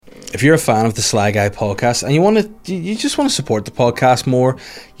if you're a fan of the Sly Guy podcast and you just want to support the podcast more,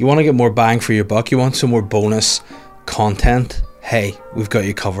 you want to get more bang for your buck, you want some more bonus content, hey, we've got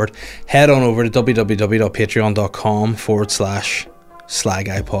you covered. Head on over to www.patreon.com/Sly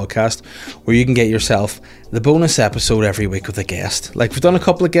Guy podcast, where you can get yourself the bonus episode every week with a guest. Like, we've done a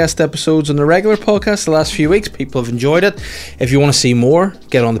couple of guest episodes on the regular podcast the last few weeks. People have enjoyed it. If you want to see more,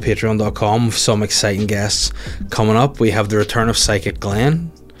 get on to patreon.com with some exciting guests coming up. We have the return of Psychic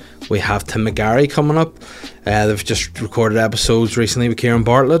Glenn. We have Tim McGarry coming up. They've just recorded episodes recently with Kieran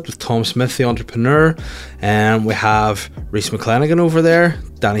Bartlett, with Tom Smith, the entrepreneur. And we have Reese McClanagan over there,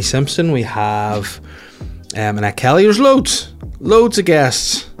 Danny Simpson. We have Annette Kelly. There's loads of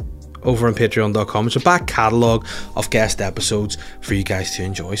guests over on patreon.com. It's a back catalogue of guest episodes for you guys to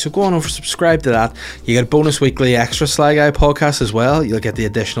enjoy. So go on over, subscribe to that. You get a bonus weekly extra Sly Guy podcast as well. You'll get the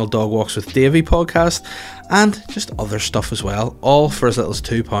additional Dog Walks with Davey podcast and just other stuff as well, all for as little as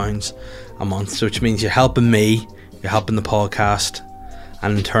 £2 a month. So which means you're helping me, you're helping the podcast,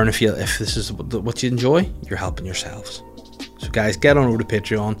 and in turn, if this is what you enjoy, you're helping yourselves. So guys, get on over to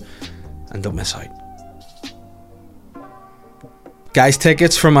Patreon and don't miss out. Guys,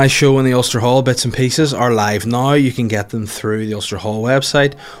 tickets for my show in the Ulster Hall, Bits and Pieces, are live now. You can get them through the Ulster Hall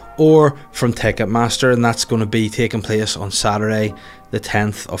website or from Ticketmaster, and that's going to be taking place on Saturday the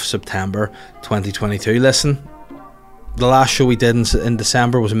 10th of September 2022. Listen, the last show we did in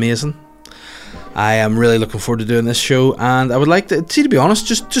December was amazing. I am really looking forward to doing this show, and I would like to be honest,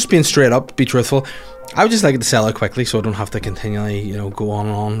 just being straight up, be truthful, I would just like it to sell out quickly so I don't have to continually, go on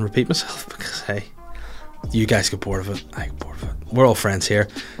and on and repeat myself, because hey, you guys get bored of it, I get bored of it. We're all friends here.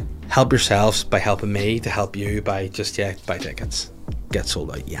 Help yourselves by helping me to help you by buy tickets. Get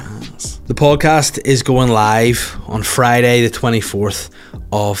sold out, yes. The podcast is going live on Friday the 24th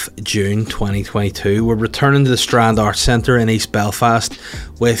of June 2022. We're returning to the Strand Arts Centre in East Belfast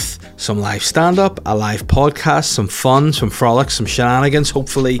with some live stand-up, a live podcast, some fun, some frolics, some shenanigans.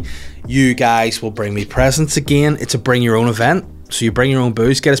 Hopefully you guys will bring me presents again. It's a bring your own event, so you bring your own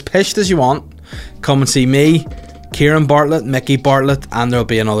booze, get as pissed as you want. Come and see me, Kieran Bartlett, Mickey Bartlett, and there'll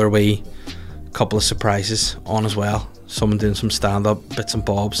be another wee couple of surprises on as well. Someone doing some stand-up, bits and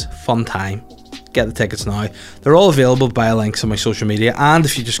bobs, fun time. Get the tickets now. They're all available via links on my social media, and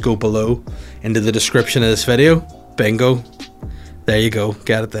if you just go below into the description of this video, bingo, there you go,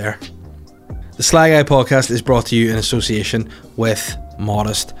 get it there. The Sly Guy podcast is brought to you in association with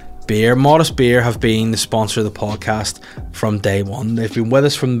Modest Beer. Modest Beer have been the sponsor of the podcast from day one. They've been with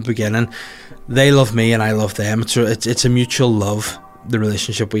us from the beginning. They love me and I love them. It's a mutual love, the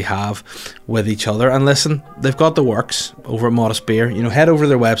relationship we have with each other. And listen, they've got the works over at Modest Beer. Head over to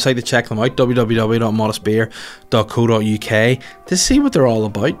their website to check them out, www.modestbeer.co.uk, to see what they're all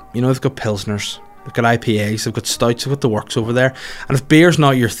about. They've got pilsners, they've got IPAs, they've got stouts, they've got the works over there. And if beer's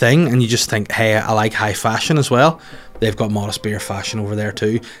not your thing and you just think, hey, I like high fashion as well, they've got Modest Beer fashion over there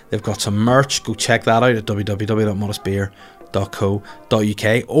too. They've got some merch. Go check that out at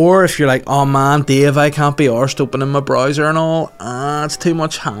www.modestbeer.co.uk. Or if you're like, oh man, Dave, I can't be arsed opening my browser and all, it's too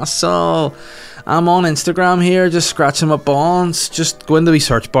much hassle, I'm on Instagram here just scratching my bonds, just go into the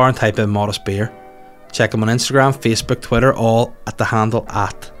search bar and type in Modest Beer. Check them on Instagram, Facebook, Twitter, all at the handle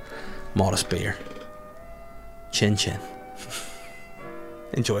at Modest Beer. Chin chin.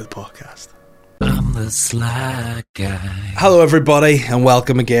 Enjoy the podcast. I'm the Sly Guy. Hello everybody, and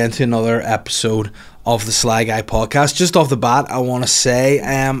welcome again to another episode of the Sly Guy podcast. Just off the bat, I want to say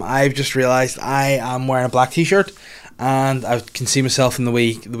I've just realised I am wearing a black t-shirt, and I can see myself in the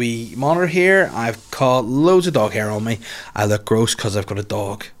wee monitor here. I've caught loads of dog hair on me. I look gross because I've got a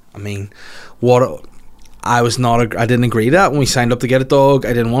dog. I mean, I didn't agree to that when we signed up to get a dog.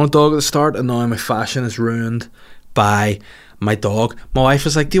 I didn't want a dog at the start, and now my fashion is ruined by my dog. My wife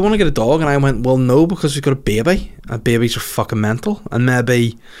was like, do you want to get a dog? And I went, well, no, because we've got a baby, and babies are fucking mental, and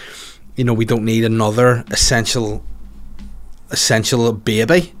maybe, we don't need another essential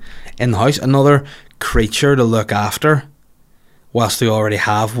baby in the house, another creature to look after, whilst we already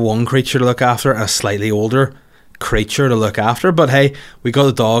have one creature to look after, a slightly older creature to look after. But hey, we got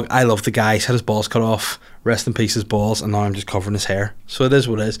a dog. I love the guy. He's had his balls cut off, rest in peace his balls, and now I'm just covering his hair. So it is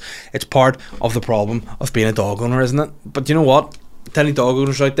what it is. It's part of the problem of being a dog owner, isn't it? But you know what, to any dog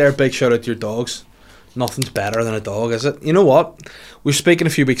owners out there, big shout out to your dogs. Nothing's better than a dog, is it? You know what, we were speaking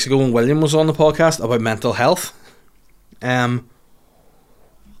a few weeks ago when William was on the podcast about mental health.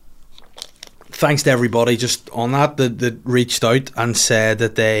 Thanks to everybody just on that reached out and said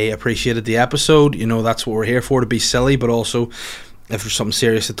that they appreciated the episode. That's what we're here for, to be silly, but also if there's something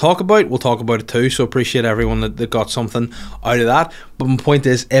serious to talk about, we'll talk about it too. So appreciate everyone that got something out of that. But my point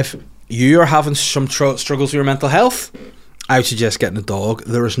is, if you are having some struggles with your mental health I would suggest getting a dog.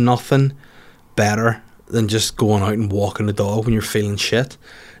 There is nothing better than just going out and walking the dog when you're feeling shit.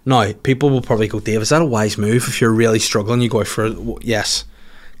 Now, people will probably go, Dave, is that a wise move? If you're really struggling, you go out for it. Yes.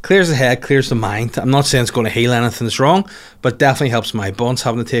 Clears the head, clears the mind. I'm not saying it's going to heal anything that's wrong, but definitely helps my bones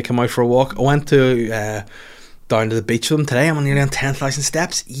having to take him out for a walk. I went to down to the beach with him today. I'm nearly on 10,000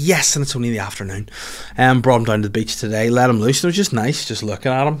 steps. Yes, and it's only the afternoon. Brought him down to the beach today, let him loose. It was just nice, just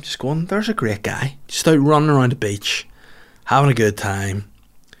looking at him, just going, there's a great guy. Just out running around the beach, having a good time,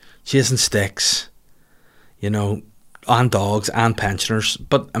 chasing sticks, you know, and dogs and pensioners.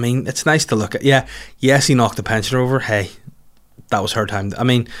 But, I mean, it's nice to look at. Yeah, yes, he knocked the pensioner over. Hey, that was her time. I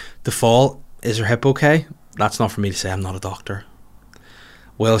mean, the fall, is her hip okay? That's not for me to say. I'm not a doctor.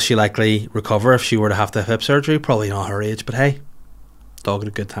 Will she likely recover if she were to have to have hip surgery? Probably not her age, but hey, dog had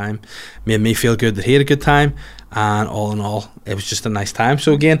a good time. Made me feel good that he had a good time, and all in all, it was just a nice time.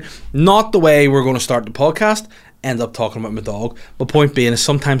 So again, not the way we're going to start the podcast, end up talking about my dog. But point being is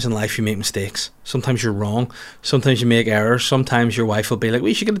sometimes in life you make mistakes. Sometimes you're wrong. Sometimes you make errors. Sometimes your wife will be like, well,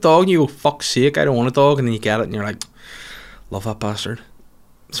 you should get a dog, and you go, fuck's sake, I don't want a dog, and then you get it and you're like, love that bastard.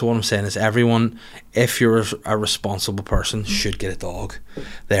 So what I'm saying is everyone, if you're a responsible person, should get a dog.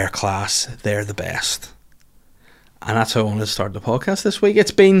 They're class. They're the best. And that's how I wanted to start the podcast this week.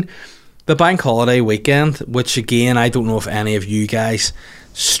 It's been the bank holiday weekend, which again, I don't know if any of you guys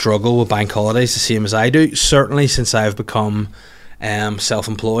struggle with bank holidays the same as I do. Certainly since I've become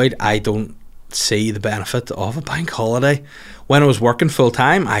self-employed, I don't see the benefit of a bank holiday. When I was working full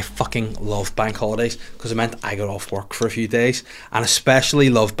time, I fucking loved bank holidays because it meant I got off work for a few days, and especially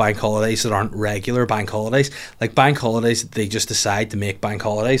love bank holidays that aren't regular bank holidays. Like bank holidays that they just decide to make bank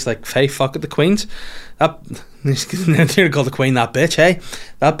holidays. Like, hey, fuck it, the Queen's that they're called the Queen, that bitch. Hey,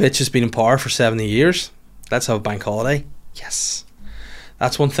 that bitch has been in power for 70 years. Let's have a bank holiday. Yes,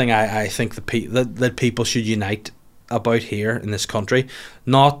 that's one thing I think that people should unite about here in this country.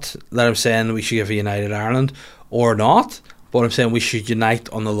 Not that I'm saying we should give a United Ireland or not, but I'm saying we should unite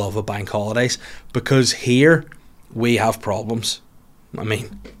on the love of bank holidays, because here we have problems. I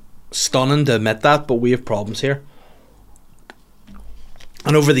mean, stunning to admit that, but we have problems here.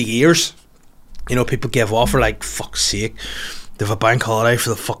 And over the years, you know, people give off for like, fuck's sake, they have a bank holiday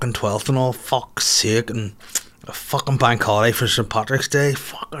for the fucking 12th and all, fuck's sake, and a fucking bank holiday for St. Patrick's Day,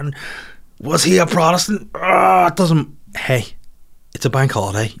 fucking, was he a Protestant? It doesn't, hey, it's a bank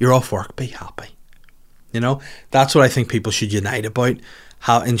holiday, you're off work, be happy. You know, that's what I think people should unite about.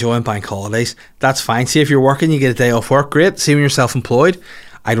 How enjoying bank holidays. That's fine. See, if you're working, you get a day off work, great. See, when you're self-employed,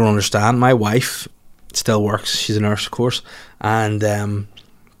 I don't understand. My wife still works. She's a nurse, of course, and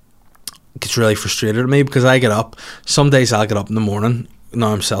gets really frustrated at me because I get up. Some days I'll get up in the morning.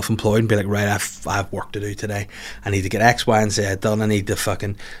 Now I'm self-employed and be like, right, I've work to do today. I need to get X, Y, and Z done. I need to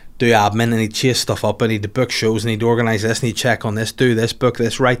fucking do admin. I need to chase stuff up. I need to book shows. I need to organise this. I need to check on this, do this, book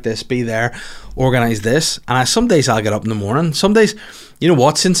this, write this, be there, organise this. And some days I'll get up in the morning. Some days, you know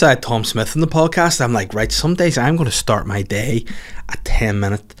what, since I had Tom Smith in the podcast, I'm like, right, some days I'm going to start my day at 10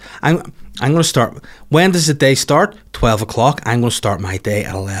 minutes. I'm going to start, when does the day start? 12 o'clock. I'm going to start my day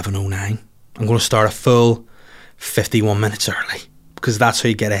at 11:09. I'm going to start a full 51 minutes early, because that's how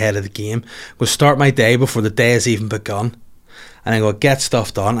you get ahead of the game. I'm going to start my day before the day has even begun, and I go get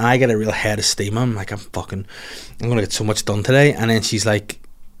stuff done, and I get a real head of steam. I'm like, I'm going to get so much done today. And then she's like,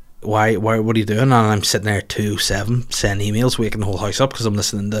 why, what are you doing? And I'm sitting there at 2:07 sending emails, waking the whole house up because I'm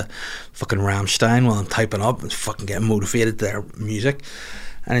listening to fucking Rammstein while I'm typing up and fucking getting motivated to their music.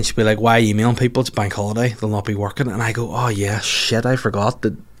 And then she'd be like, why are you emailing people? It's bank holiday, they'll not be working. And I go, oh yeah, shit, I forgot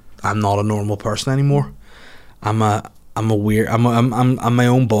that I'm not a normal person anymore. I'm my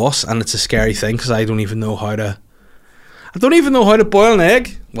own boss, and it's a scary thing because I don't even know how to boil an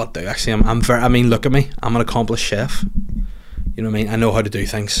egg. What do actually? I mean, look at me. I'm an accomplished chef. You know what I mean? I know how to do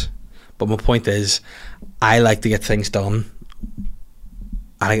things. But my point is, I like to get things done.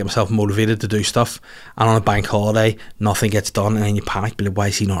 I like to get myself motivated to do stuff. And on a bank holiday, nothing gets done, and then you panic. Be like, why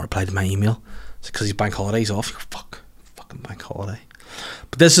has he not replied to my email? It's because his bank holiday's off. You go, fucking bank holiday.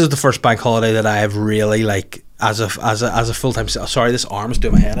 But this is the first bank holiday that I have really, like, as a full-time. Sorry, this arm is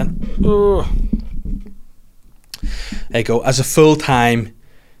doing my head in. Ugh. There you go. As a full-time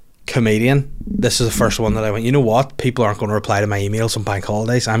comedian, this is the first one that I went, you know what, people aren't going to reply to my emails on bank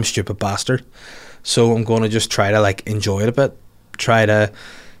holidays. I'm a stupid bastard, so I'm going to just try to like enjoy it a bit, try to,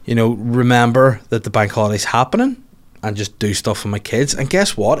 you know, remember that the bank holiday's happening and just do stuff with my kids. And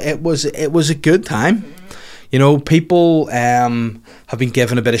guess what, it was a good time. You know, people have been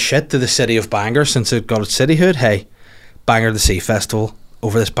giving a bit of shit to the city of Bangor since it got its cityhood. Hey, Bangor the Sea Festival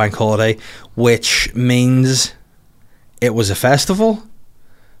over this bank holiday, which means it was a festival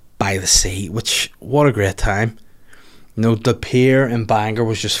by the sea, which, what a great time. You know, the pier in Bangor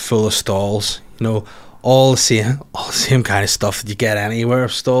was just full of stalls. You know, all the same kind of stuff that you get anywhere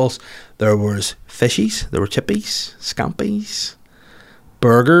of stalls. There was fishies, there were chippies, scampies,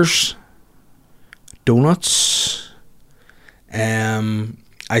 burgers, donuts,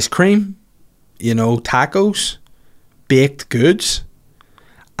 ice cream, you know, tacos, baked goods.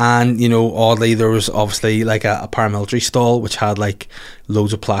 And, you know, oddly, there was obviously like a paramilitary stall which had like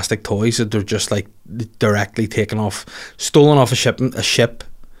loads of plastic toys that they're just like directly stolen off a ship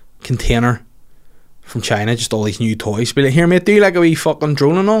container from China. Just all these new toys. Be like, here, mate, do you like a wee fucking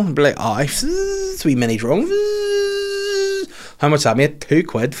drone and all? And be like, oh, it's a wee mini drone. How much that, mate?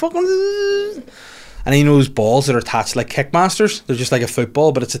 £2 fucking. And you know those balls that are attached like Kickmasters? They're just like a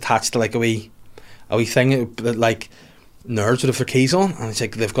football, but it's attached to like a wee thing that like nerds would have their keys on, and it's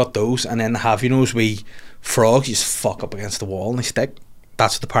like they've got those, and then they have, you know, those wee frogs you just fuck up against the wall and they stick.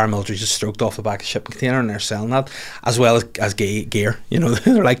 That's what the paramilitary just stroked off the back of the shipping container, and they're selling that as well as gear. You know,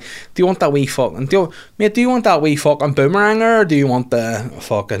 they're like, do you want that wee fucking do you want that wee fucking boomeranger, or do you want the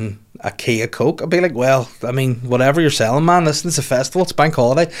fucking a key of coke? I'd be like, well, I mean, whatever you're selling, man. Listen, it's a festival, it's bank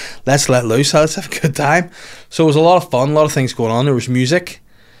holiday, let's let loose, let's have a good time. So it was a lot of fun, a lot of things going on. There was music,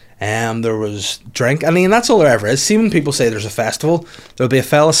 there was drink. I mean, that's all there ever is. See, when people say there's a festival, there'll be a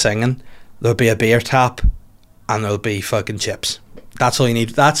fella singing, there'll be a beer tap, and there'll be fucking chips. That's all you need.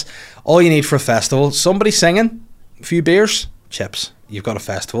 That's all you need for a festival. Somebody singing, a few beers, chips. You've got a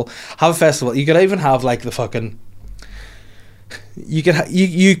festival. Have a festival. You could even have like the fucking. You could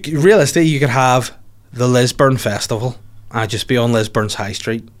realistically you could have the Lisburn Festival and just be on Lisburn's High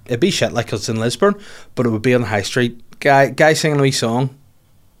Street. It'd be shit like it's in Lisburn, but it would be on the High Street. Guy singing a wee song.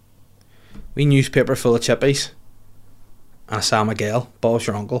 Wee newspaper full of chippies. And a Sam McGill, Bob's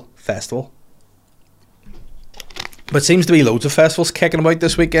Your Uncle Festival. But it seems to be loads of festivals kicking about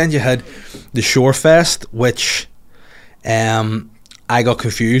this weekend. You had the Shore Fest, which I got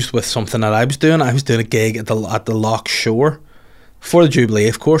confused with something that I was doing. I was doing a gig at the Loch Shore for the Jubilee,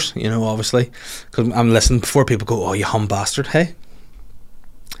 of course, you know, obviously, because I'm listening before people go, oh, you hum bastard, hey.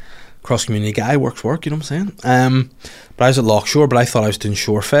 Cross-community guy, works work, you know what I'm saying? But I was at Loch Shore, but I thought I was doing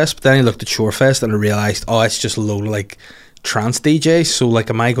Shore Fest. But then I looked at Shore Fest and I realised, oh, it's just a load of like trance DJs. So like,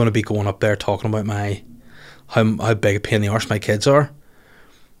 am I going to be going up there talking about how big a pain in the arse my kids are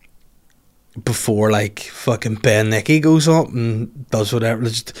before like fucking Ben Nicky goes up and does whatever,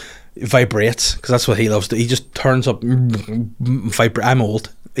 just vibrates, because that's what he loves to. He just turns up, I'm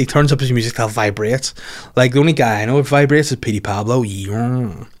old. He turns up his music that vibrates. Like the only guy I know that vibrates is Petey Pablo.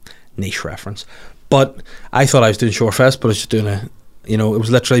 Niche reference. But I thought I was doing Shorefest, but I was just doing it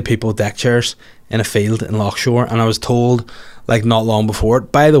was literally people with deck chairs in a field in Loch Shore, and I was told like not long before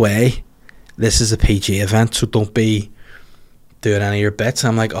it, by the way, this is a PG event, so don't be doing any of your bits. And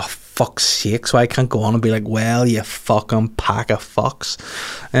I'm like, oh fuck's sake, so I can't go on and be like, well, you fucking pack of fucks.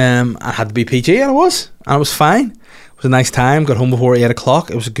 I had to be PG, and I was fine. It was a nice time. Got home before 8 o'clock.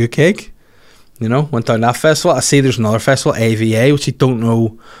 It was a good gig. You know, went down that festival. I see there's another festival, AVA, which I don't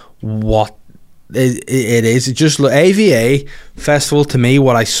know what it is. It just AVA festival to me,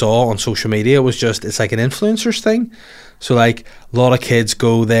 what I saw on social media was just, it's like an influencers thing. So like a lot of kids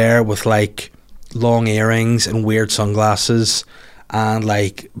go there with like long earrings and weird sunglasses and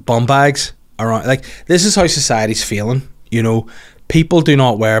like bum bags around. Like, this is how society's feeling, you know. People do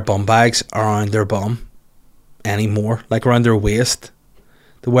not wear bum bags around their bum anymore, like around their waist.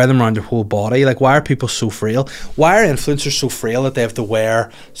 They wear them around their whole body. Like, why are people so frail? Why are influencers so frail that they have to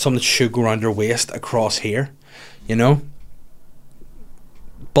wear something that should go around their waist across here? You know?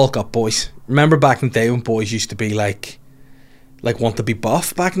 Bulk up, boys. Remember back in the day when boys used to be like want to be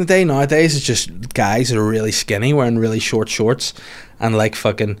buff back in the day? Nowadays it's just guys that are really skinny wearing really short shorts and like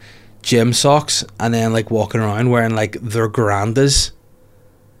fucking gym socks, and then like walking around wearing like their grandas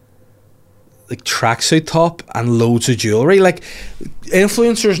like tracksuit top and loads of jewelry. Like,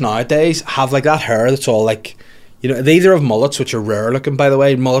 influencers nowadays have like that hair that's all like, you know, they either have mullets, which are rare looking, by the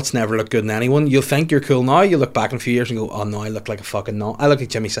way. Mullets never look good in anyone. You'll think you're cool now, you look back in a few years and go, oh no, I look like a fucking no. I look like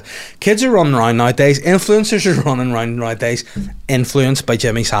Jimmy Savile. Kids are running around nowadays, influencers are running around nowadays influenced by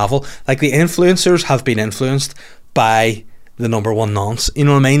Jimmy Savile. Like, the influencers have been influenced by the number one nonce, you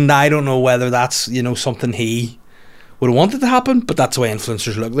know what I mean? I don't know whether that's, you know, something he would have wanted to happen, but that's the way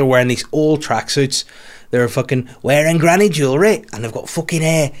influencers look. They're wearing these old tracksuits, they're fucking wearing granny jewellery, and they've got fucking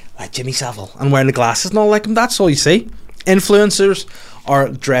hair like Jimmy Savile, and wearing the glasses and all like him. That's all you see. Influencers are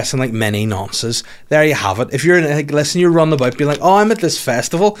dressing like many nonces. There you have it. If you're like, listen, you're running about being like, oh, I'm at this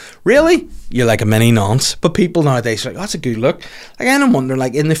festival. Really? You're like a mini nonce. But people nowadays are like, oh, that's a good look. Like, I'm wondering,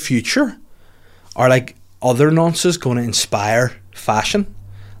 like, in the future, are like other nonces going to inspire fashion?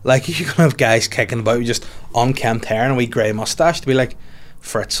 Like, you're gonna have guys kicking about with just unkempt hair and a wee grey moustache to be like,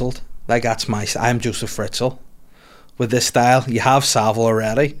 Fritzled. Like, that's I'm Joseph Fritzl. With this style, you have Savile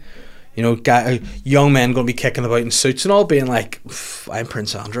already. You know, young men going to be kicking about in suits and all, being like, I'm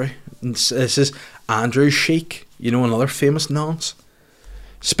Prince Andrew. And this is Andrew Sheik, you know, another famous nonce.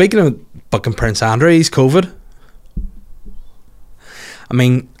 Speaking of fucking Prince Andrew, he's COVID. I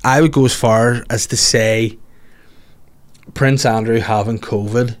mean, I would go as far as to say Prince Andrew having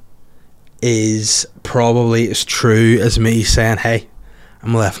COVID is probably as true as me saying, hey,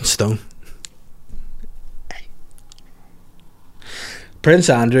 I'm left in stone. Prince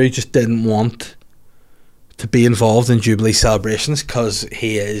Andrew just didn't want to be involved in Jubilee celebrations because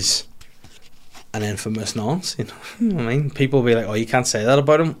he is an infamous nonce. You know what I mean? People will be like, oh, you can't say that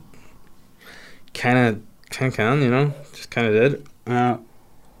about him. Kind of can, you know? Just kind of did. I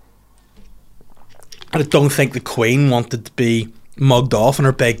don't think the Queen wanted to be mugged off on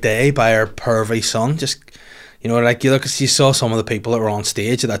her big day by her pervy son. Just, you know, like you saw some of the people that were on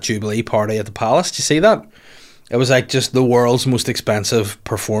stage at that Jubilee party at the Palace. Did you see that? It was like just the world's most expensive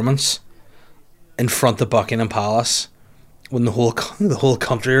performance in front of Buckingham Palace when the whole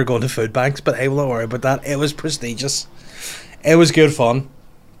country are going to food banks. But hey, we'll not worry about that. It was prestigious. It was good fun.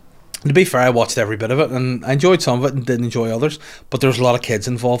 To be fair, I watched every bit of it and I enjoyed some of it and didn't enjoy others. But there was a lot of kids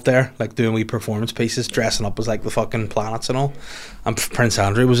involved there, like doing wee performance pieces, dressing up as like the fucking planets and all. And Prince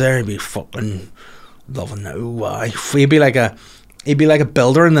Andrew was there. He'd be fucking loving it. Why? He'd be like a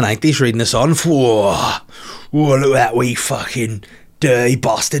builder in the 90s reading the Sun. Whoa, look at that wee fucking dirty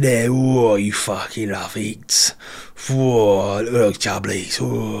bastard there. Whoa, you fucking love eats. Whoa, look at those jobblies.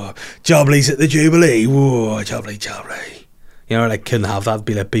 Whoa, jobblies at the Jubilee. Whoa, jobbly. You know, like, couldn't have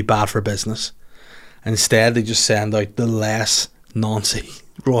that. Be bad for business. Instead, they just send out the less nancy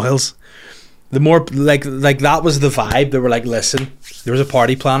royals. The more, like that was the vibe. They were like, listen, there was a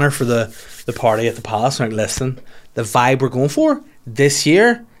party planner for the party at the Palace. Like, listen, the vibe we're going for this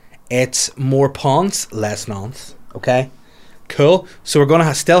year, it's more ponce, less nonce. Okay? Cool. So we're going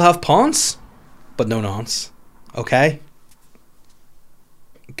to still have ponce, but no nonce. Okay?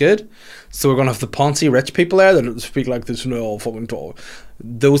 Good. So we're going to have the poncy rich people there that speak like this. No fucking talk.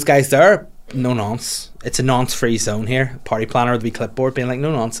 Those guys there, no nonce. It's a nonce free zone here. Party planner with the clipboard being like,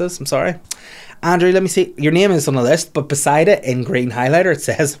 no nonsense. I'm sorry, Andrew, let me see. Your name is on the list, but beside it in green highlighter it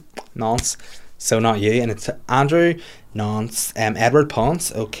says nonce. So not you. And it's Andrew Nonce. Edward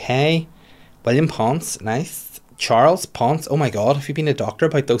Ponce. Okay. William Ponce. Nice. Charles Ponce. Oh my god, have you been a doctor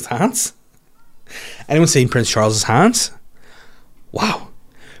about those hands? Anyone seen Prince Charles's hands? Wow.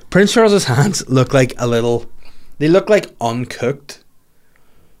 Prince Charles's hands look like they look like uncooked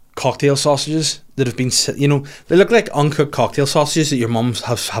cocktail sausages that have been, you know, they look like uncooked cocktail sausages that your mum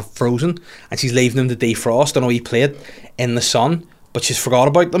have frozen and she's leaving them to defrost on a wee plate in the sun, but she's forgot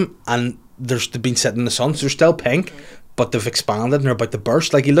about them and they've been sitting in the sun, so they're still pink, but they've expanded and they're about to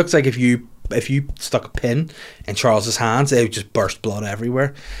burst. Like, he looks like if you stuck a pin in Charles's hands, it would just burst blood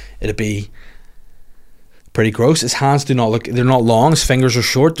everywhere. It'd be pretty gross. His hands they're not long, his fingers are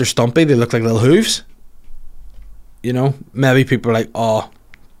short, they're stumpy, they look like little hooves. You know, maybe people are like, oh,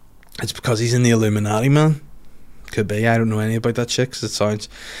 it's because he's in the Illuminati, man. Could be. I don't know anything about that shit because it sounds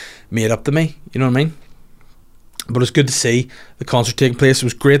made up to me. You know what I mean? But it's good to see the concert taking place. It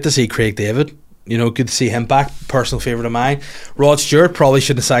was great to see Craig David. You know, good to see him back. Personal favourite of mine. Rod Stewart probably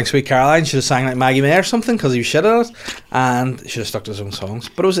shouldn't have sang Sweet Caroline. Should have sang like Maggie May or something because he was shit at it, and should have stuck to his own songs.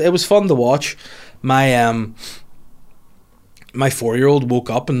 But it was fun to watch. My 4-year-old woke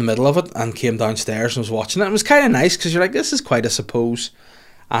up in the middle of it and came downstairs and was watching it. It was kind of nice because you're like, this is quite, I suppose,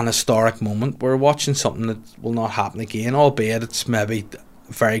 an historic moment. We're watching something that will not happen again, albeit it's maybe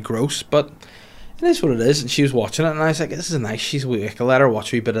very gross, but it is what it is. And she was watching it and I was like, this is nice. She's weak. I'll let her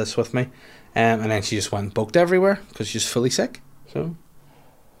watch a wee bit of this with me. And then she just went and booked everywhere because she's fully sick. So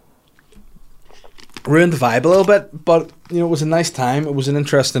ruined the vibe a little bit, but you know, it was a nice time. It was an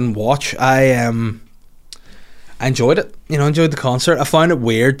interesting watch. I enjoyed it. You know, enjoyed the concert. I found it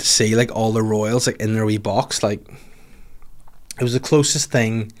weird to see like all the royals like in their wee box. Like, it was the closest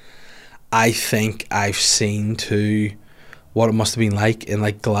thing I think I've seen to what it must have been like in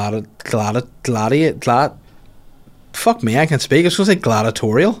like fuck me, I can't speak. I was going to say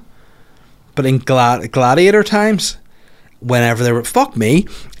gladiatorial, but in gladiator times, whenever they were, fuck me,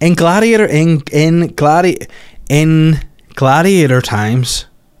 in gladiator times,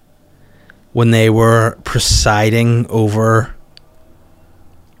 when they were presiding over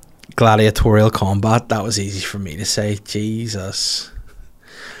gladiatorial combat, that was easy for me to say. Jesus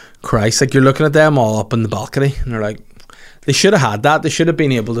Christ, like, you're looking at them all up in the balcony and they're like, they should have had that. They should have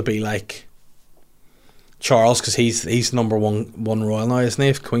been able to be like, Charles, because he's number one royal now, isn't he?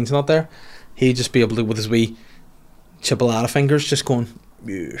 If Queen's not there, he'd just be able to, with his wee chipolata fingers, just going.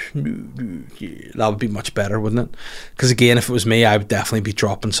 That would be much better, wouldn't it? Because again, if it was me, I would definitely be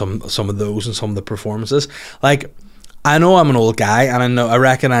dropping some of those and some of the performances. Like, I know I'm an old guy, and I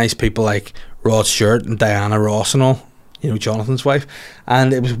recognise people like Rod Stewart and Diana Ross and all, you know, Jonathan's wife,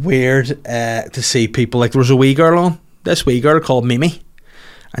 and it was weird to see people like, there was a wee girl called Mimi,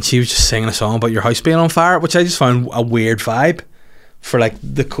 and she was just singing a song about your house being on fire, which I just found a weird vibe for like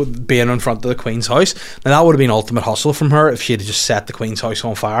being in front of the Queen's house. Now that would have been ultimate hustle from her if she had just set the Queen's house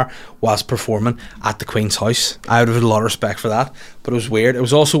on fire whilst performing at the Queen's house. I would have had a lot of respect for that, but it was weird. It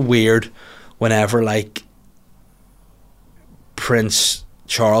was also weird whenever like Prince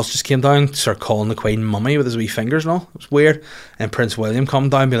Charles just came down, started calling the Queen mummy with his wee fingers and all. It was weird. And Prince William come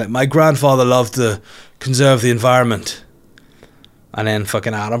down and be like, my grandfather loved to conserve the environment. And then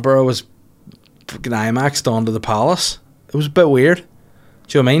fucking Attenborough was fucking IMAXed onto the palace. It was a bit weird.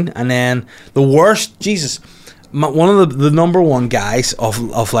 Do you know what I mean? And then the worst, Jesus, one of the number one guys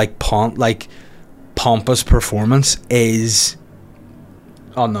of like pompous performance is,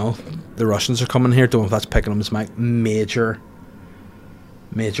 oh no, the Russians are coming here. Don't know if that's picking up his mic. Major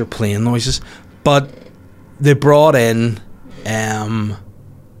plane noises. But they brought in,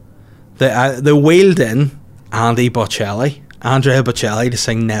 they wheeled in Andrea Bocelli to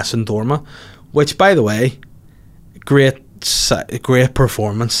sing Nessun Dorma, which, by the way, great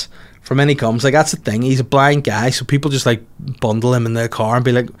performance from any comes. Like, that's the thing, he's a blind guy, so people just like bundle him in their car and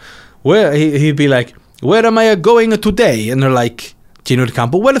be like, where he'd be like, where am I going today? And they're like, Gino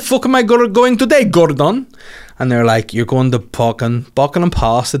D'Acampo, where the fuck am I going today, Gordon? And they're like, you're going to Buckingham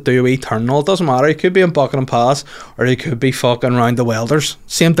Pass to do a wee turn. It doesn't matter, he could be in Buckingham Pass or he could be fucking round the Welders,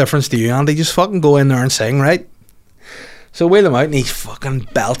 same difference to you, Andy. Just fucking go in there and sing, right? So wheel him out and he fucking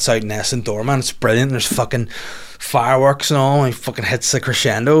belts out Nessun Dorma, and it's brilliant. There's fucking fireworks and all, and he fucking hits the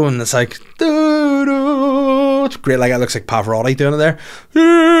crescendo, and it's like, doo-doo. It's great. Like, it looks like Pavarotti doing it there.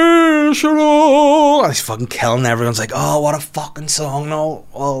 And he's fucking killing. Everyone's like, oh, what a fucking song. No,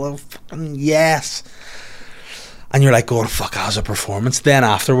 oh, fucking yes. And you're like going, fuck, that was a performance. Then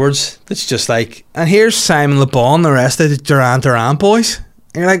afterwards, it's just like, and here's Simon Le Bon and the rest of the Duran boys.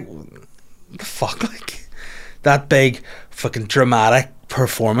 And you're like, what the fuck, like, that big fucking dramatic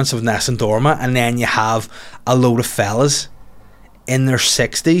performance of Nessun Dorma, and then you have a load of fellas in their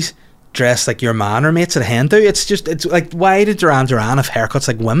 60s dressed like your man or mates at a hen do. It's like, why did Duran have haircuts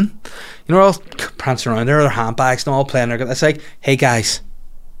like women? You know, all prancing around there, their handbags and all playing their, it's like, hey guys,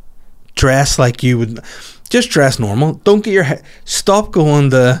 dress like you would, just dress normal. Don't get your hair, stop going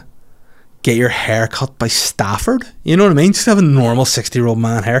to get your hair cut by Stafford. You know what I mean? Just have a normal 60-year-old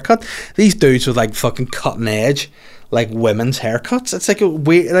man haircut. These dudes with like fucking cutting edge, like women's haircuts, it's like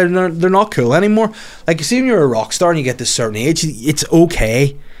they're not cool anymore. Like, you see, when you're a rock star and you get to a certain age, it's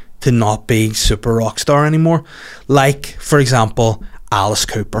okay to not be super rock star anymore. Like, for example, Alice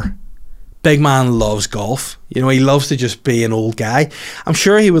Cooper. Big man loves golf. You know, he loves to just be an old guy. I'm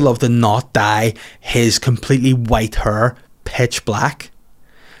sure he would love to not dye his completely white hair pitch black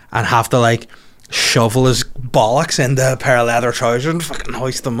and have to like shovel his bollocks into a pair of leather trousers and fucking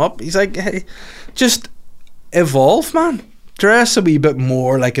hoist them up. He's like, hey, just evolve, man. Dress a wee bit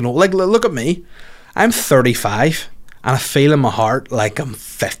more like an old, like, look at me. I'm 35 and I feel in my heart like I'm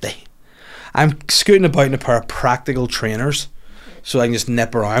 50. I'm scooting about in a pair of practical trainers so I can just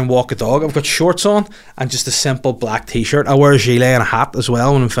nip around, walk a dog. I've got shorts on and just a simple black t-shirt. I wear a gilet and a hat as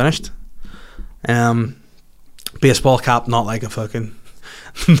well when I'm finished. Baseball cap, not like a fucking,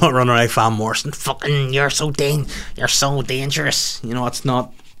 not running like Van Morrison. Fucking, you're so dangerous. You know, it's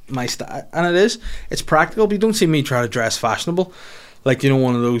not my style, and it is. It's practical, but you don't see me try to dress fashionable. Like, you know,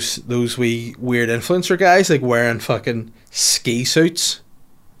 one of those wee weird influencer guys, like wearing fucking ski suits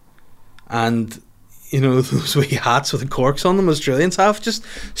and, you know, those wee hats with the corks on them Australians have. Just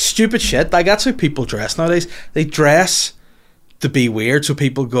stupid shit. Like, that's how people dress nowadays. They dress to be weird, so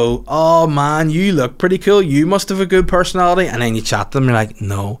people go, oh man, you look pretty cool, you must have a good personality. And then you chat to them, you're like,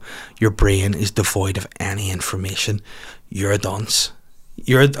 no, your brain is devoid of any information. You're a dunce.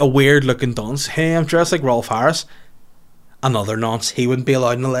 You're a weird looking dunce. Hey, I'm dressed like Rolf Harris. Another nonce. He wouldn't be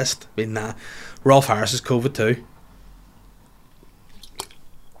allowed in the list. I mean, nah. Rolf Harris is COVID too.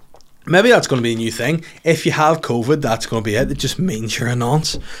 Maybe that's going to be a new thing. If you have COVID, that's going to be it. It just means you're a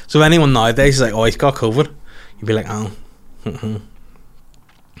nonce. So if anyone nowadays is like, oh, he's got COVID, you'd be like, oh.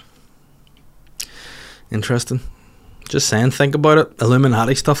 Interesting. Just saying, think about it.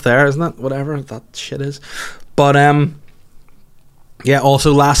 Illuminati stuff there, isn't it? Whatever that shit is. But yeah,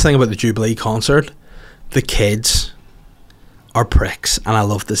 also last thing about the Jubilee concert, the kids are pricks, and I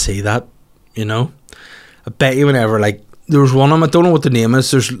love to see that, you know. I bet you whenever, like, there was one of them, I don't know what the name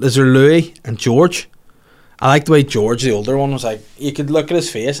is. Is there Louis and George? I like the way George, the older one, was like, you could look at his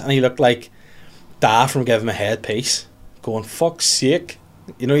face and he looked like Dad from Give Him a Headpiece, going, fuck's sake.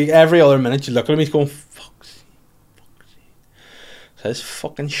 You know, every other minute you look at him, he's going, fuck's sake. So this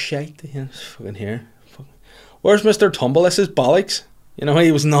fucking shite to him, it's fucking here. Where's Mr. Tumble? This is bollocks. You know,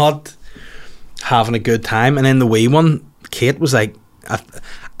 he was not having a good time. And then the wee one, Kate, was like,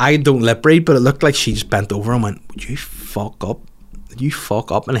 I don't lip read, but it looked like she just bent over and went, would you fuck up? Would you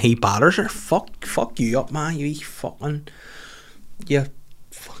fuck up? And he batters her. Fuck you up, man. You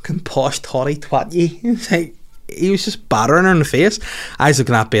fucking posh toddy twat you. It's like, he was just battering her in the face. I was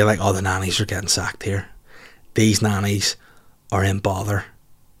looking at being like, oh, the nannies are getting sacked here. These nannies are in bother.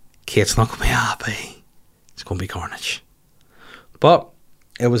 Kate's not going to be happy. It's going to be carnage. But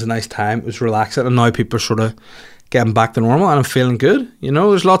it was a nice time. It was relaxing, and now people are sort of getting back to normal, and I'm feeling good. You know,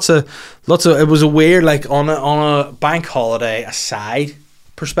 there's lots of. It was a weird, like, on a bank holiday aside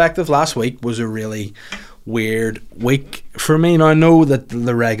perspective. Last week was a really weird week for me. Now I know that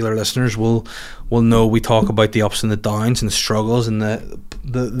the regular listeners will know we talk about the ups and the downs and the struggles and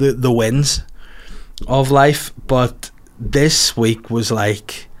the wins of life, but this week was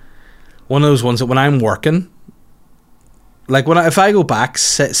like one of those ones that when I'm working. Like if I go back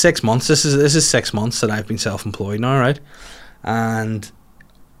 6 months, this is 6 months that I've been self-employed now, right? And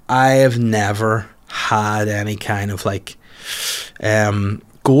I have never had any kind of like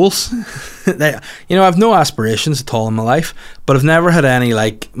goals. You know, I've no aspirations at all in my life, but I've never had any,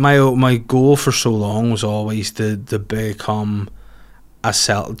 like, my goal for so long was always to become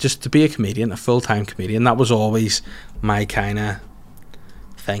just to be a comedian, a full-time comedian. That was always my kind of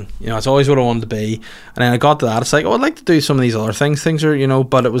thing, you know. It's always what I wanted to be, and then I got to that. It's like, oh, I'd like to do some of these other things are, you know,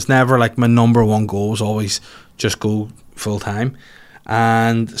 but it was never like my number one goal was always just go full time.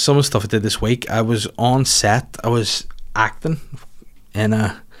 And some of the stuff I did this week, I was on set, I was acting in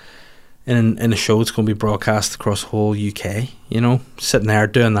a show that's going to be broadcast across the whole UK, you know, sitting there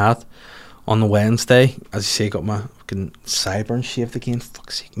doing that on the Wednesday. As you say, I got my fucking sideburns shaved again.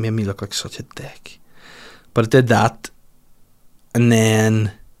 Fuck's sake, made me look like such a dick. But I did that. And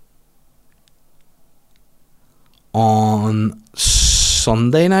then on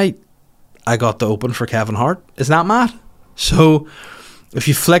Sunday night, I got to open for Kevin Hart. Isn't that mad? So if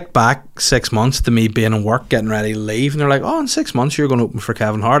you flick back 6 months to me being in work, getting ready to leave, and they're like, oh, in 6 months you're going to open for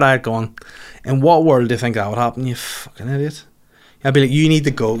Kevin Hart, I had gone, in what world do you think that would happen, you fucking idiot? I'd be like, you need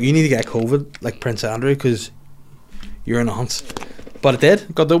to go, you need to get COVID like Prince Andrew, because you're in a hunt. But it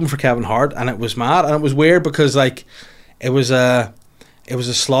did. Got to open for Kevin Hart, and it was mad, and it was weird because, like, it was a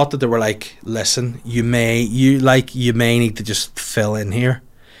slot that they were like, listen, you may need to just fill in here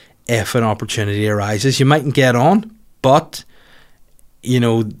if an opportunity arises. You mightn't get on, but, you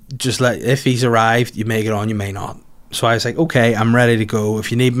know, just like, if he's arrived, you may get on, you may not. So I was like, okay, I'm ready to go. If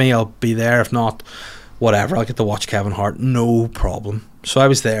you need me, I'll be there. If not, whatever, I'll get to watch Kevin Hart, no problem. So I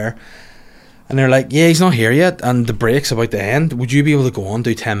was there, and they're like, yeah, he's not here yet, and the break's about to end. Would you be able to go on,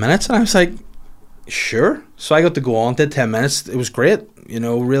 do 10 minutes? And I was like, sure. So I got to go on, did 10 minutes. It was great, you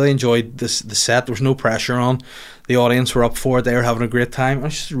know, really enjoyed the set. There was no pressure on. The audience were up for it. They were having a great time. It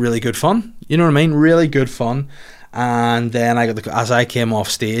was just really good fun. You know what I mean? Really good fun. And then as I came off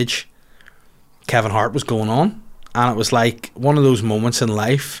stage, Kevin Hart was going on, and it was like one of those moments in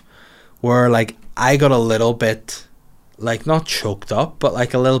life where, like, I got a little bit, like, not choked up, but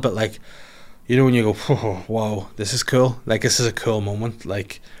like a little bit like, you know, when you go, oh, wow, this is cool. Like, this is a cool moment.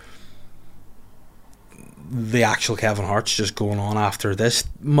 Like, the actual Kevin Hart's just going on after this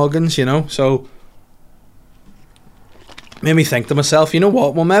muggins, you know. So made me think to myself, you know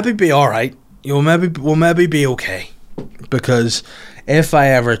what, we'll maybe be alright. We'll maybe be okay. Because if I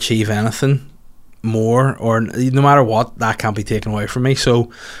ever achieve anything more, or no matter what, that can't be taken away from me.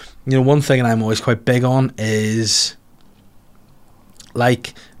 So, you know, one thing I'm always quite big on is,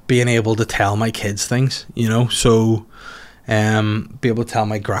 like, being able to tell my kids things, you know. So be able to tell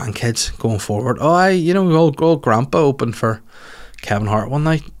my grandkids going forward, oh, old grandpa opened for Kevin Hart one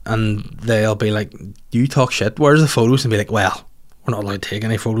night, and they'll be like, you talk shit, where's the photos? And be like, well, we're not allowed to take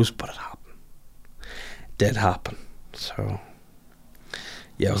any photos, but it happened. It did happen. So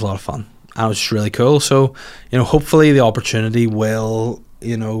yeah, it was a lot of fun, and it was just really cool. So, you know, hopefully the opportunity will,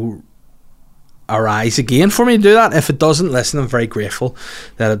 you know, arise again for me to do that. If it doesn't, listen, I'm very grateful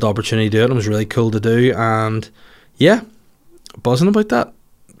that I had the opportunity to do it. It was really cool to do, and yeah, buzzing about that.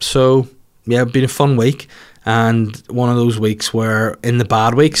 So yeah, it's been a fun week, and one of those weeks where, in the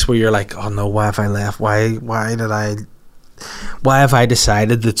bad weeks, where you're like, oh no, why have I left? Why have I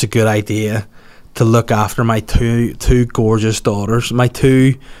decided it's a good idea to look after my two gorgeous daughters, my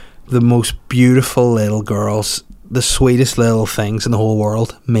two the most beautiful little girls, the sweetest little things in the whole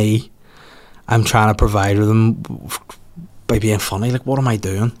world, me, I'm trying to provide with them by being funny. Like, what am I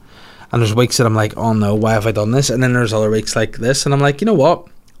doing? And there's weeks that I'm like, oh no, why have I done this? And then there's other weeks like this, and I'm like, you know what?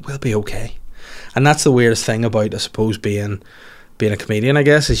 We'll be okay. And that's the weirdest thing about, I suppose, being a comedian, I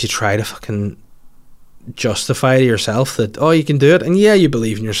guess, is you try to fucking justify to yourself that, oh, you can do it. And yeah, you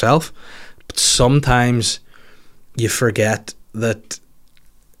believe in yourself. But sometimes you forget that,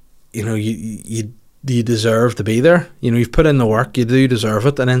 you know, you deserve to be there. You know, you've put in the work, you do deserve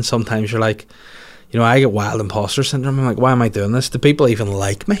it. And then sometimes you're like, you know, I get wild imposter syndrome. I'm like, why am I doing this? Do people even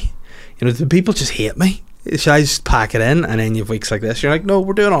like me? You know, do people just hate me? Should I just pack it in? And then you have weeks like this, you're like, no,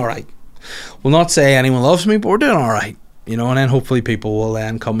 we're doing all right. We'll not say anyone loves me, but we're doing all right. You know, and then hopefully people will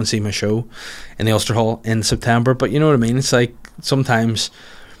then come and see my show in the Ulster Hall in September. But you know what I mean? It's like sometimes,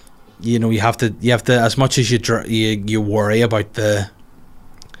 you know, you have to as much as you worry about the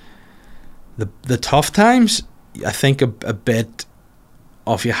tough times, I think a bit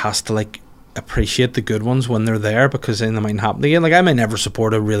of you has to like appreciate the good ones when they're there, because then they might happen again. Like, I may never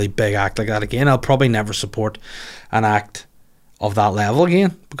support a really big act like that again. I'll probably never support an act of that level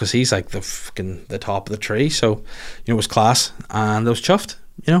again, because he's like the top of the tree. So, you know, it was class, and I was chuffed,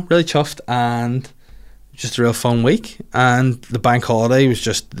 you know, really chuffed, and just a real fun week. And the bank holiday was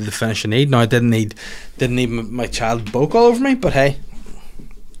just the finishing need. Now, I didn't need my child boke all over me, but hey,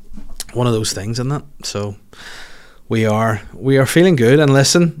 one of those things, isn't it? So we are feeling good. And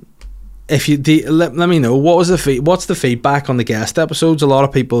listen, if you let me know what's the feedback on the guest episodes. A lot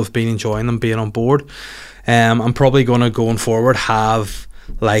of people have been enjoying them, being on board. I'm probably going forward have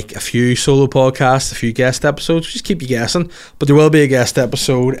like a few solo podcasts, a few guest episodes. Just keep you guessing, but there will be a guest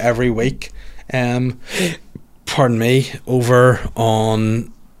episode every week. Pardon me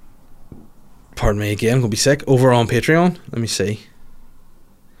again, I'm gonna be sick. Over on Patreon. Let me see.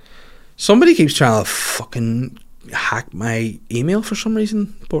 Somebody keeps trying to fucking hack my email for some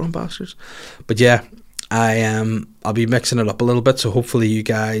reason, boring bastards. But yeah, I'll be mixing it up a little bit, so hopefully you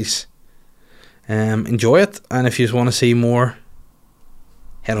guys enjoy it. And if you want to see more,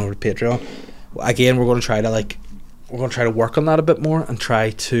 head over to Patreon. Again, we're going to try to work on that a bit more and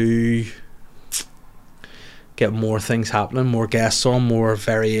try to get more things happening, more guests on, more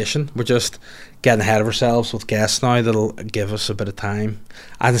variation. We're just getting ahead of ourselves with guests now. That'll give us a bit of time.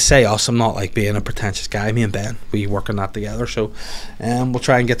 And to say us, I'm not like being a pretentious guy. Me and Ben, we work on that together. So we'll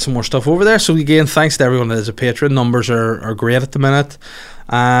try and get some more stuff over there. So again, thanks to everyone that is a patron. Numbers are great at the minute,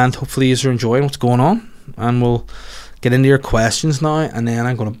 and hopefully you're enjoying what's going on. And we'll get into your questions now, and then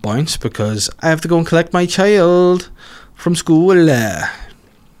I'm going to bounce because I have to go and collect my child from school.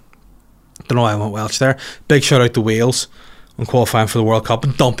 Don't know why I went Welsh there. Big shout out to Wales on qualifying for the World Cup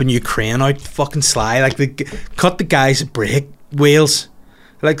and dumping Ukraine out fucking sly. Like, they cut the guys a break. Wales,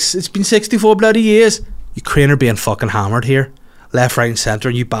 like, it's been 64 bloody years. Ukraine are being fucking hammered here, left, right and centre,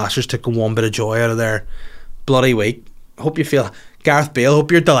 and you bastards took one bit of joy out of their bloody week. Hope you feel, Gareth Bale,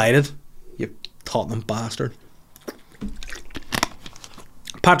 hope you're delighted, you Tottenham bastard.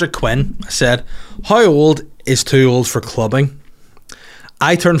 Patrick Quinn said, how old is too old for clubbing?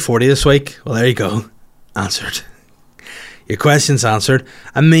 I turned 40 this week. Well, there you go. Answered. Your question's answered.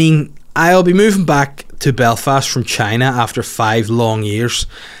 I mean, I'll be moving back to Belfast from China after 5 long years.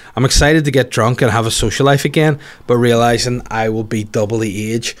 I'm excited to get drunk and have a social life again, but realising I will be double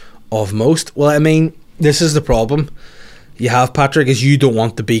the age of most. Well, I mean, this is the problem you have, Patrick, is you don't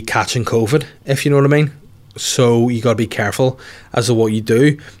want to be catching COVID, if you know what I mean. So you got to be careful as to what you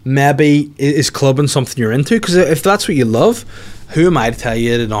do. Maybe is clubbing something you're into? Because if that's what you love, who am I to tell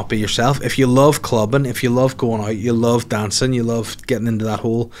you to not be yourself? If you love clubbing, if you love going out, you love dancing, you love getting into that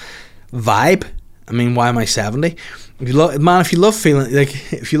whole vibe. I mean, why am I 70? If you love feeling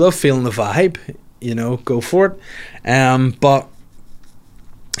the vibe, you know, go for it. But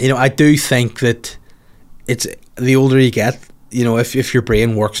you know, I do think that it's the older you get, you know, if your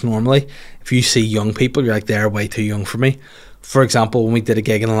brain works normally, if you see young people, you're like, they're way too young for me. For example, when we did a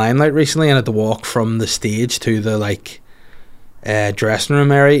gig in the Limelight recently, and I had to walk from the stage to the dressing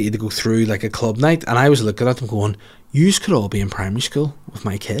room area, you had to go through like a club night, and I was looking at them going, yous could all be in primary school with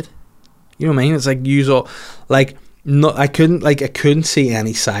my kid. You know what I mean? It's like yous all, like, no, I couldn't see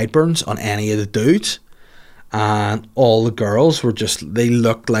any sideburns on any of the dudes, and all the girls were just, they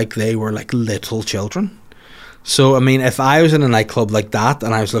looked like they were like little children. So I mean, if I was in a nightclub like that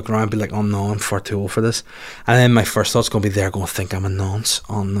and I was looking around, I'd be like, oh no, I'm far too old for this. And then my first thought's going to be, they're going to think I'm a nonce.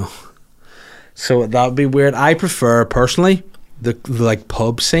 Oh no. So that would be weird. I prefer personally the like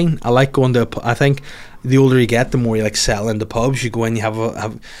pub scene. I like going to I think the older you get, the more you like settle into pubs. You go in, you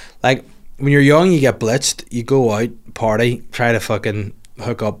have like, when you're young, you get blitzed, you go out, party, try to fucking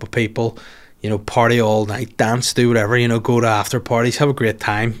hook up with people, you know, party all night, dance, do whatever, you know, go to after parties, have a great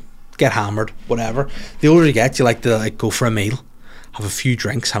time, get hammered, whatever. The older you get, you like to like go for a meal, have a few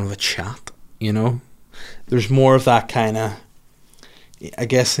drinks, have a chat, you know. There's more of that kind of, I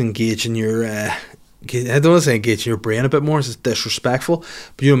guess, engaging your I don't want to say engaging your brain a bit more, it's disrespectful,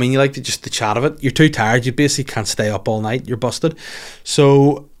 but you know what I mean, you like to just the chat of it. You're too tired, you basically can't stay up all night, you're busted.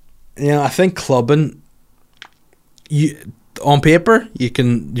 So, you know, I think clubbing, on paper,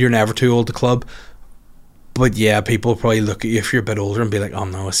 you're never too old to club, but yeah, people probably look at you if you're a bit older and be like, oh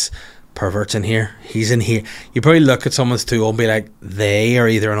no, it's perverts in here, he's in here. You probably look at someone that's too old and be like, they are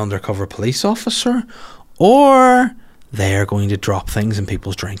either an undercover police officer or they are going to drop things in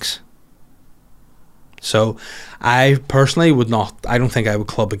people's drinks. So I personally I don't think I would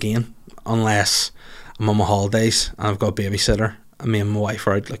club again unless I'm on my holidays and I've got a babysitter and me and my wife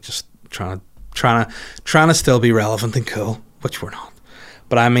are out like just trying to still be relevant and cool, which we're not.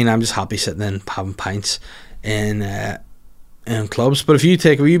 But I mean, I'm just happy sitting in having pints in clubs. But if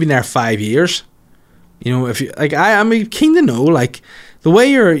you've been there 5 years, you know, if you like, I'm keen to know, like, the way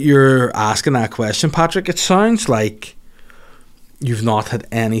you're asking that question, Patrick, it sounds like you've not had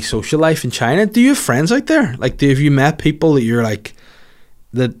any social life in China. Do you have friends out there? Like, have you met people that you're like,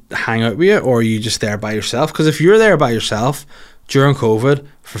 that hang out with you, or are you just there by yourself? Because if you're there by yourself during COVID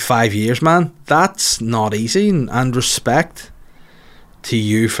for 5 years, man, that's not easy, and respect to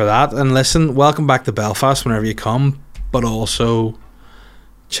you for that. And listen, welcome back to Belfast whenever you come, but also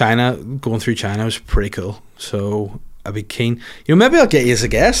China, going through China was pretty cool. So I'd be keen, you know, maybe I'll get you as a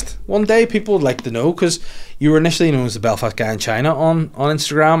guest one day. People would like to know, because you were initially known as the Belfast guy in China on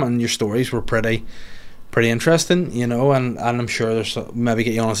Instagram, and your stories were pretty interesting, you know, and I'm sure there's maybe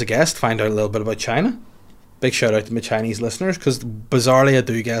get you on as a guest, find out a little bit about China. Big shout out to my Chinese listeners, because bizarrely I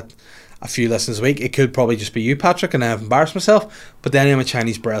do get a few listens a week. It could probably just be you, Patrick, and I've embarrassed myself, but then my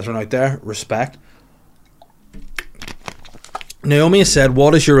Chinese brethren out there, respect. Naomi has said,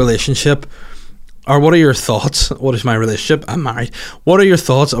 what is your relationship, or what are your thoughts? What is my relationship? I'm married. What are your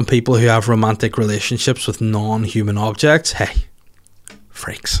thoughts on people who have romantic relationships with non-human objects? Hey,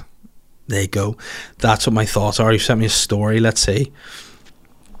 freaks. There you go. That's what my thoughts are. You sent me a story. Let's see.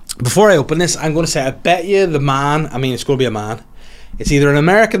 Before I open this, I'm going to say, I bet you the man, I mean, it's going to be a man. It's either an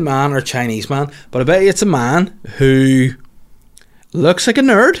American man or a Chinese man, but I bet you it's a man who looks like a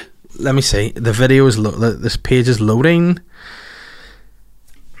nerd. Let me see. The video is, this page is loading.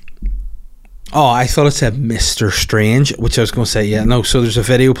 Oh, I thought it said Mr. Strange, which I was going to say, yeah, no, so there's a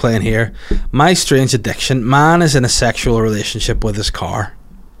video playing here. My strange addiction. Man is in a sexual relationship with his car.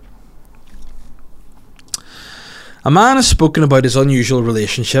 A man has spoken about his unusual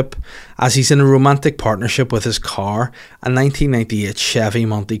relationship as he's in a romantic partnership with his car, a 1998 Chevy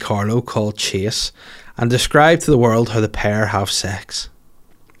Monte Carlo called Chase, and described to the world how the pair have sex.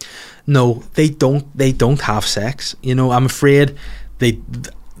 No, they don't have sex. You know, I'm afraid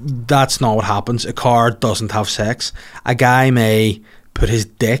that's not what happens. A car doesn't have sex. A guy may put his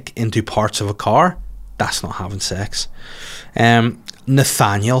dick into parts of a car. That's not having sex.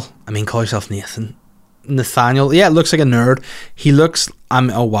 Nathaniel, call yourself Nathan. Nathaniel, yeah, looks like a nerd. He looks,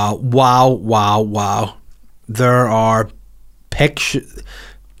 oh wow. There are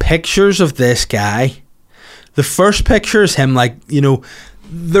pictures of this guy. The first picture is him, like, you know,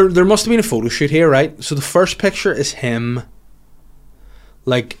 there must have been a photo shoot here, right? So the first picture is him,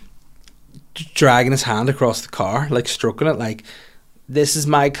 like, dragging his hand across the car, like stroking it, like, this is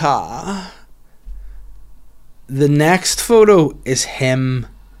my car. The next photo is him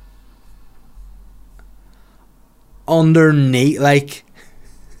underneath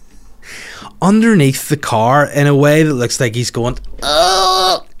the car in a way that looks like he's going,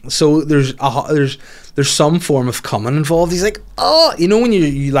 oh. So there's some form of coming involved. He's like, oh, you know, when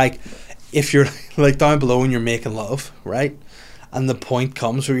you like, if you're like down below and you're making love, right, and the point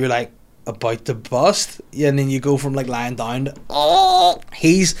comes where you're like about to bust, and then you go from like lying down to, oh,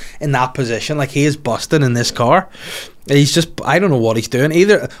 he's in that position, like he is busting in this car. He's just, I don't know what he's doing.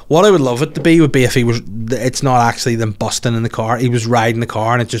 Either what I would love it to be would be if he was, it's not actually them busting in the car, he was riding the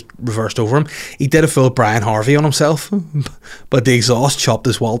car and it just reversed over him. He did a full Brian Harvey on himself, but the exhaust chopped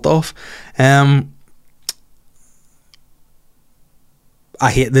his walt off. I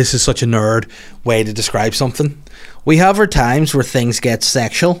hate, this is such a nerd way to describe something. We have our times where things get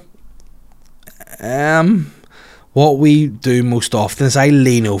sexual. What we do most often is I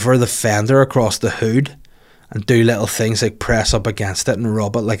lean over the fender across the hood and do little things like press up against it and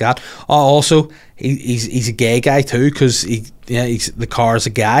rub it like that. Oh, also, he's a gay guy too, because the car's a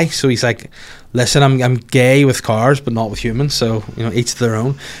guy, so he's like, listen, I'm gay with cars but not with humans, so, you know, each to their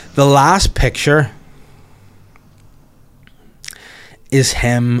own. The last picture is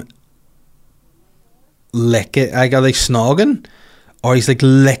him licking, like, are they snogging? Or he's like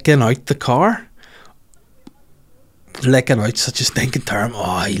licking out the car. Licking out, such a stinking term.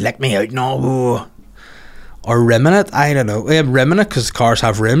 Oh, he licked me out, no. Or rimming it, I don't know. Yeah, rimming it, because cars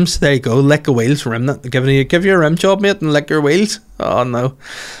have rims. There you go, lick the wheels, rim it. Give you a rim job, mate, and lick your wheels. Oh no.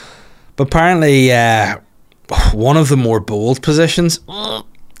 But apparently, one of the more bold positions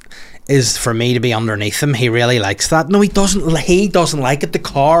is for me to be underneath him. He really likes that. No, he doesn't. He doesn't like it. The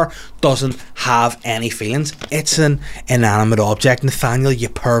car doesn't have any feelings. It's an inanimate object, Nathaniel. You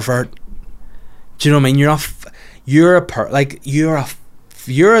pervert. Do you know what I mean?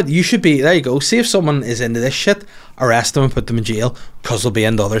 You should be. There you go. See if someone is into this shit, arrest them and put them in jail, because they'll be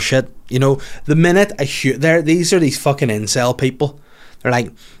into other shit. You know, the minute I shoot there, these are these fucking incel people. They're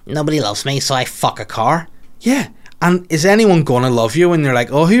like, nobody loves me, so I fuck a car. Yeah. And is anyone gonna love you when you're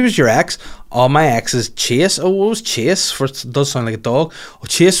like, oh, who was your ex? Oh, my ex is Chase. Oh, what was Chase? It does sound like a dog. Oh,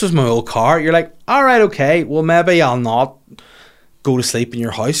 Chase was my old car. You're like, alright, okay, well, maybe I'll not go to sleep in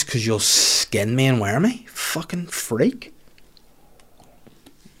your house because you'll skin me and wear me. Fucking freak.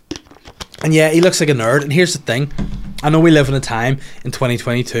 And yeah, he looks like a nerd. And here's the thing. I know we live in a time in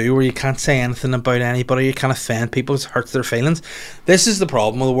 2022 where you can't say anything about anybody. You can't offend people. It hurts their feelings. This is the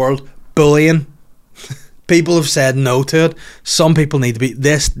problem with the world. Bullying. People have said no to it. Some people need to be.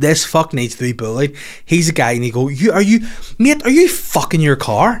 This fuck needs to be bullied. He's a guy and you go, are you fucking your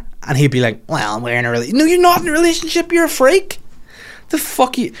car? And he'd be like, well, we're in a relationship. No, you're not in a relationship. You're a freak. The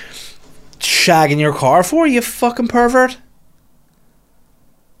fuck you shagging your car for, you fucking pervert?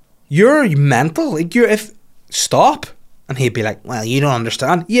 You're mental. Like, stop. And he'd be like, well, you don't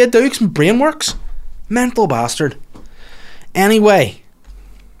understand. Yeah, dude, my brain works. Mental bastard. Anyway,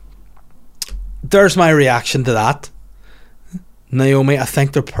 there's my reaction to that. Naomi, I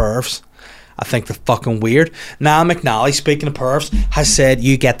think they're pervs. I think they're fucking weird. Niall McNally, speaking of pervs, has said,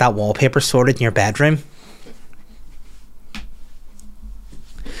 you get that wallpaper sorted in your bedroom.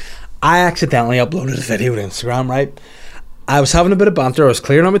 I accidentally uploaded a video to Instagram, right? I was having a bit of banter. I was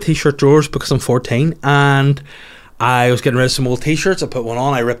clearing out my t-shirt drawers because I'm 14, and I was getting rid of some old t-shirts. I put one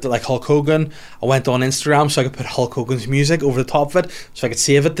on, I ripped it like Hulk Hogan. I went on Instagram so I could put Hulk Hogan's music over the top of it, so I could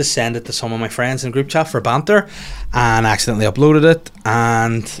save it to send it to some of my friends in group chat for banter, and I accidentally uploaded it.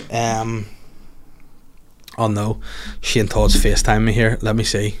 And oh no, Shane Todd's FaceTime me here. Let me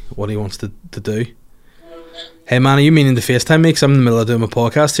see what he wants to do. Hey man, are you meaning to FaceTime me? Because I'm in the middle of doing my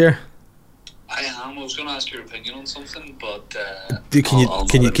podcast here. I am. I was going to ask your opinion on something, but can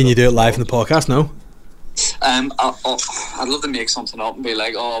you do it live in the podcast? No. I'd love to make something up and be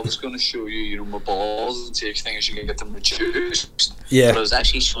like, oh, I was going to show you, my balls and see if things you can get them reduced. Yeah. But I was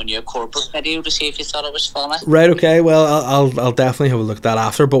actually showing you a corporate video to see if you thought it was funny. Right. Okay. Well, I'll definitely have a look at that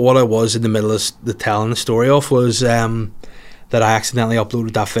after. But what I was in the middle of the telling the story off was that I accidentally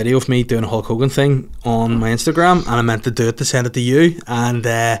uploaded that video of me doing a Hulk Hogan thing on my Instagram, and I meant to do it to send it to you, and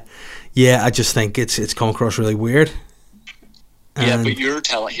yeah, I just think it's come across really weird. Yeah, but you're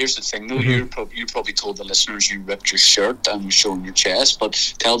telling. Here's the thing, though. Mm-hmm. You probably told the listeners you ripped your shirt and was showing your chest, but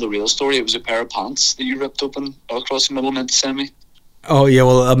tell the real story. It was a pair of pants that you ripped open across the middle meant to send me. Oh yeah,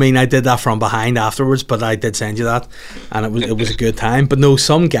 well, I mean, I did that from behind afterwards, but I did send you that, and it was a good time. But no,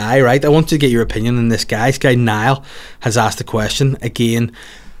 some guy, right? I want to get your opinion on this guy. This guy Niall has asked a question again.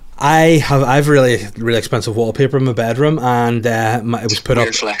 I've really expensive wallpaper in my bedroom, and it was put Weird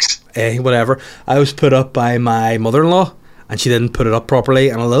up. Flex. Whatever. I was put up by my mother-in-law, and she didn't put it up properly,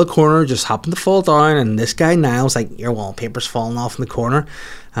 and a little corner just happened to fall down, and this guy now was like, your wallpaper's falling off in the corner,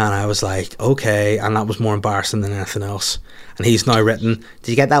 and I was like, okay, and that was more embarrassing than anything else. And he's now written,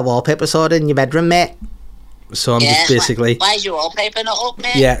 did you get that wallpaper sorted in your bedroom, mate? So I'm just basically... Why is your wallpaper not up,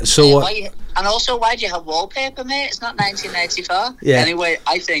 mate? Yeah, so... And also, why do you have wallpaper, mate? It's not 1994. Yeah. Anyway,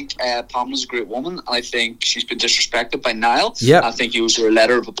 I think Pamela's a great woman. I think she's been disrespected by Niall. Yep. I think he owes her a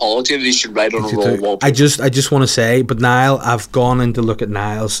letter of apology that he should write on a roll wallpaper. I just want to say, but Niall, I've gone in to look at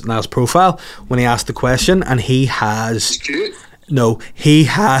Niall's profile when he asked the question, and he has... He's cute. No, he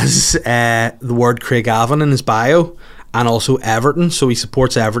has the word Craigavon in his bio, and also Everton, so he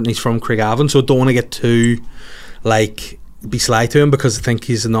supports Everton. He's from Craigavon, so don't want to get too, be sly to him, because I think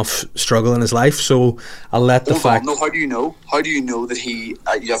he's enough struggle in his life. So I'll let the fact... No, how do you know? How do you know that he...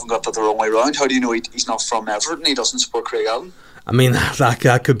 you haven't got that the wrong way around? How do you know he's not from Everton? He doesn't support Craigavon? I mean,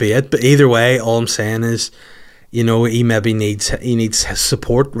 that could be it. But either way, all I'm saying is, he maybe needs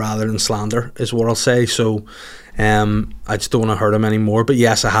support rather than slander, is what I'll say. So I just don't want to hurt him anymore. But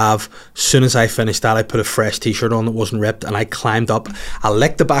yes, I have. As soon as I finished that, I put a fresh t-shirt on that wasn't ripped, and I climbed up. I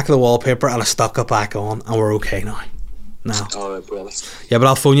licked the back of the wallpaper, and I stuck it back on, and we're okay now. No. Alright, brother. Yeah, but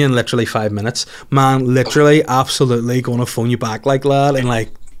I'll phone you in literally 5 minutes. Man, literally, absolutely going to phone you back like lad in like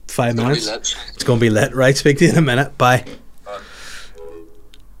 5 minutes. It's going to be lit. Right, speak to you in a minute. Bye.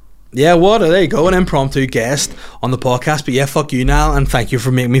 Yeah, there you go, an impromptu guest on the podcast. But yeah, fuck you, Niall, and thank you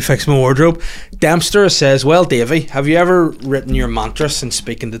for making me fix my wardrobe. Dempster says, well, Davey, have you ever written your mantra since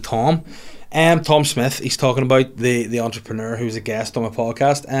speaking to Tom? Tom Smith, he's talking about the entrepreneur who's a guest on my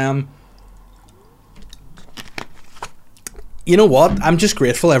podcast. You know what? I'm just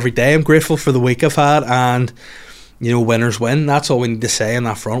grateful every day. I'm grateful for the week I've had, and you know, winners win. That's all we need to say on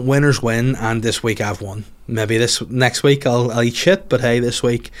that front. Winners win, and this week I've won. Maybe next week I'll eat shit, but hey, this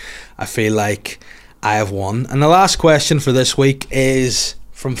week I feel like I have won. And the last question for this week is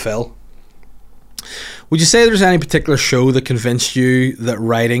from Phil. Would you say there's any particular show that convinced you that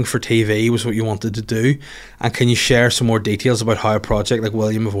writing for TV was what you wanted to do? And can you share some more details about how a project like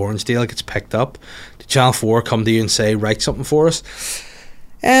William of Orangedale gets picked up? Did Channel 4 come to you and say, write something for us?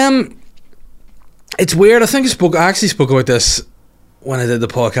 It's weird. I think I actually spoke about this when I did the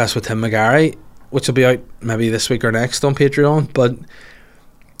podcast with Tim McGarry, which will be out maybe this week or next on Patreon. But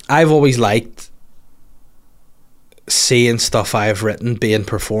I've always liked seeing stuff I've written being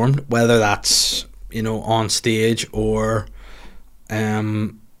performed, whether that's, you know, on stage or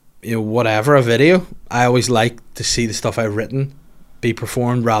you know, whatever, a video. I always like to see the stuff I've written be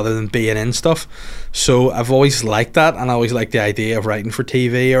performed rather than being in stuff. So I've always liked that, and I always liked the idea of writing for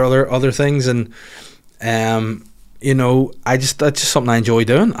TV or other things. And you know, that's just something I enjoy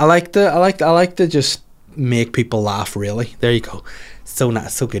doing. I like to just make people laugh. Really, there you go. So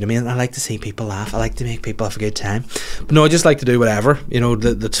good. I mean, I like to see people laugh. I like to make people have a good time. But no, I just like to do whatever, you know,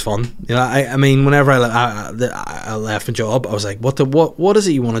 that's fun. You know, I mean, whenever I left a job, I was like, what is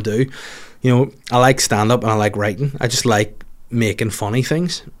it you want to do? You know, I like stand up and I like writing. I just like making funny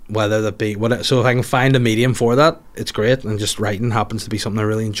things, whether that be what. So if I can find a medium for that, it's great. And just writing happens to be something I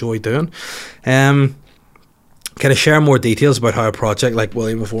really enjoy doing. Can I share more details about how a project like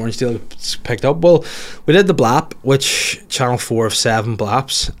William of Orangedale picked up? Well, we did the Blap, which Channel 4 have 7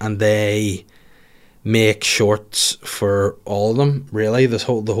 Blaps, and they make shorts for all of them, really, the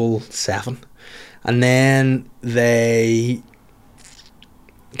whole 7. And then they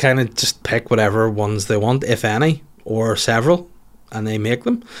kind of just pick whatever ones they want, if any, or several, and they make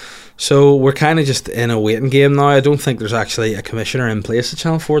them. So we're kind of just in a waiting game now. I don't think there's actually a commissioner in place at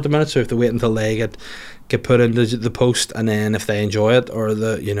Channel 4 at the minute, so we have to wait until they get put into the post, and then if they enjoy it or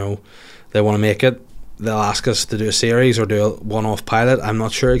they want to make it, they'll ask us to do a series or do a one-off pilot. I'm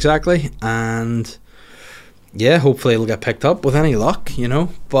not sure exactly, and yeah, hopefully it'll get picked up with any luck, you know.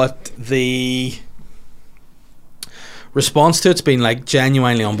 But the response to it's been like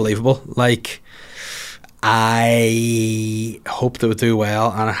genuinely unbelievable. Like, I hoped it would do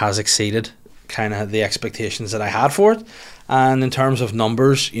well, and it has exceeded kind of the expectations that I had for it. And in terms of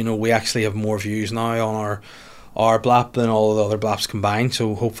numbers, you know, we actually have more views now on our Blap than all the other Blaps combined,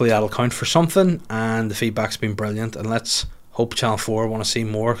 so hopefully that'll count for something. And the feedback's been brilliant, and let's hope Channel 4 want to see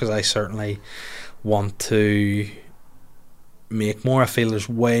more, because I certainly want to make more. I feel there's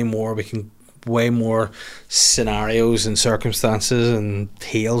way more scenarios and circumstances and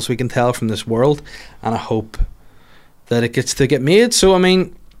tales we can tell from this world, and I hope that it gets to get made. So I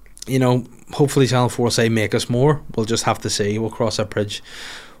mean, you know, hopefully Channel 4 say make us more. We'll just have to see. We'll cross that bridge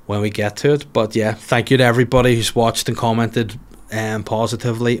when we get to it. But yeah, thank you to everybody who's watched and commented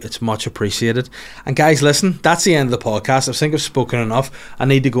positively. It's much appreciated. And guys, listen, that's the end of the podcast. I think I've spoken enough. I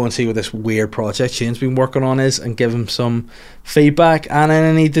need to go and see what this weird project Shane's been working on is and give him some feedback, and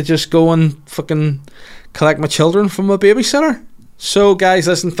then I need to just go and fucking collect my children from a babysitter. So guys,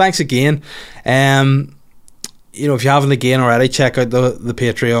 listen, thanks again. You know, if you haven't again already, check out the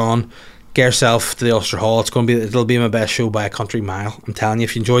Patreon. Get yourself to the Ulster Hall. It'll be my best show by a country mile. I'm telling you,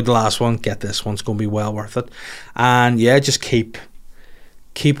 if you enjoyed the last one, get this one. It's going to be well worth it. And yeah, just keep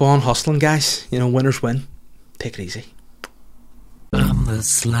on hustling, guys. You know, winners win. Take it easy. I'm the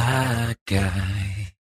slack guy.